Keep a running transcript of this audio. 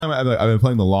I've been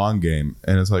playing the long game,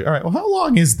 and it's like, all right, well, how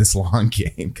long is this long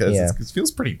game? Because it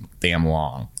feels pretty damn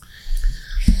long.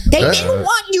 They didn't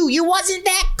want you. You wasn't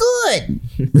that good.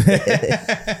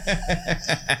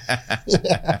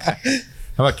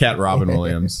 How about Katt Robin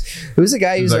Williams? Who's the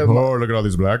guy who's like, oh, look at all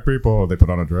these black people. They put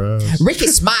on a dress. Ricky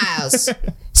Smiles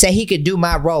said he could do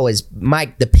my role as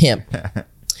Mike the Pimp.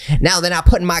 Now then, I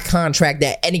put in my contract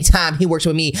that anytime he works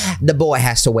with me, the boy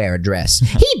has to wear a dress.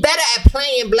 He better at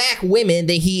playing black women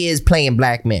than he is playing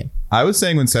black men. I was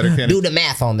saying when Cedric the do the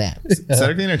math on that.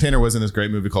 Cedric the Entertainer was in this great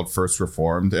movie called First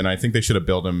Reformed, and I think they should have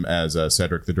billed him as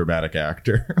Cedric the dramatic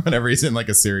actor whenever he's in like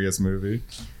a serious movie.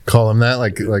 Call him that,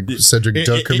 like Cedric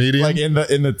the comedian. Like in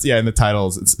the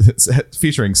titles, it's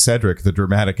featuring Cedric the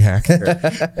dramatic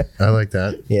actor. I like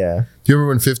that. Yeah. Do you remember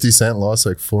when 50 Cent lost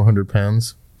like 400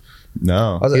 pounds?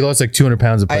 No, he lost like 200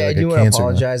 pounds to play I like do a want to cancer.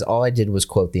 apologize. All I did was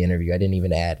quote the interview. I didn't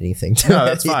even add anything to it. No,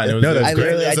 that's fine. It was,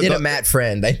 I did a Matt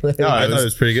Friend. I thought it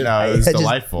was pretty good. No, it was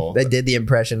delightful. I did the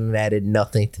impression and added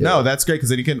nothing to it. No, that's great because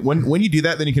then you can when you do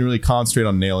that, then you can really concentrate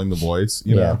on nailing the voice.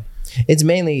 You know? It's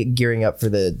mainly gearing up for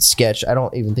the sketch. I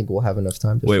don't even think we'll have enough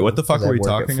time to wait, what the fuck were we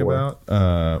talking about?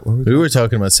 We were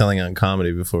talking about selling on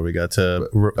comedy before we got to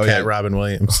Katt Robin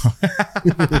Williams. Look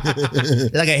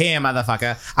at here,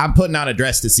 motherfucker. I'm putting on a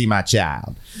dress to see my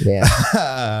child. Yeah.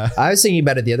 I was thinking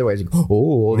about it the other way. Like,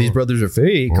 oh, these brothers are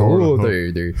fake.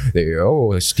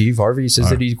 Steve Harvey says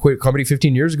that he quit comedy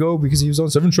 15 years ago because he was on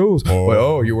 7 shows.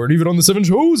 But you weren't even on the 7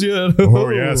 shows yet. Oh,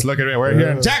 yes. Look at me. We're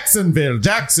here in Jacksonville.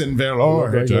 Oh,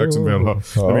 okay, Jacksonville. Let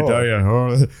me tell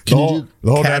you. Can you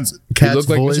do Katt's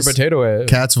voice, potato head.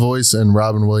 Katt's voice and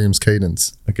Robin Williams'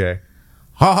 cadence? Okay.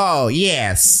 Oh,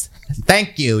 yes.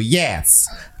 Thank you. Yes.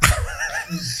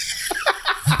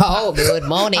 Oh, good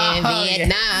morning,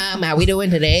 Vietnam. How we doing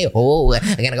today? Oh,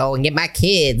 I'm gonna go and get my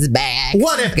kids back.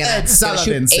 What if Ed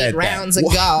Sullivan shoot 8 said rounds of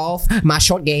golf? My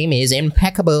short game is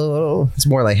impeccable. It's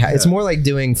more like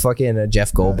doing fucking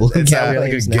Jeff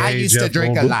Goldblum. I used to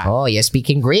drink a lot. Oh, you're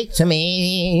speaking Greek to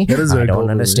me. I don't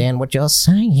understand what you're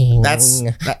saying.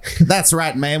 That's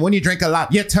right, man. When you drink a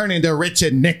lot, you turn into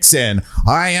Richard Nixon.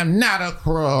 I am not a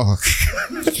crook.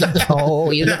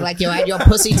 Oh, you look like you had your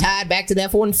pussy tied back to the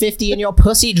F-150 and your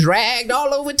pussy dragged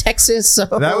all over Texas. So.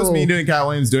 That was me doing Katt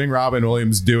Williams, doing Robin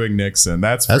Williams, doing Nixon.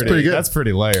 That's pretty good. That's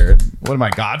pretty layered. What am I,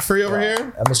 Godfrey over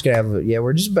here? I'm just gonna have.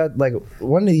 We're just about like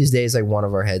one of these days, like one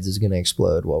of our heads is gonna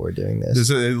explode while we're doing this. This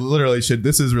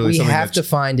is really. We something have to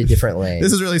find a different lane.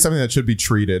 This is really something that should be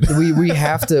treated. We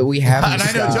have to. We have. And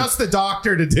I know just the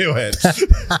doctor to do it.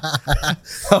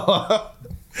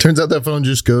 Turns out that phone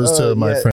just goes to my friend.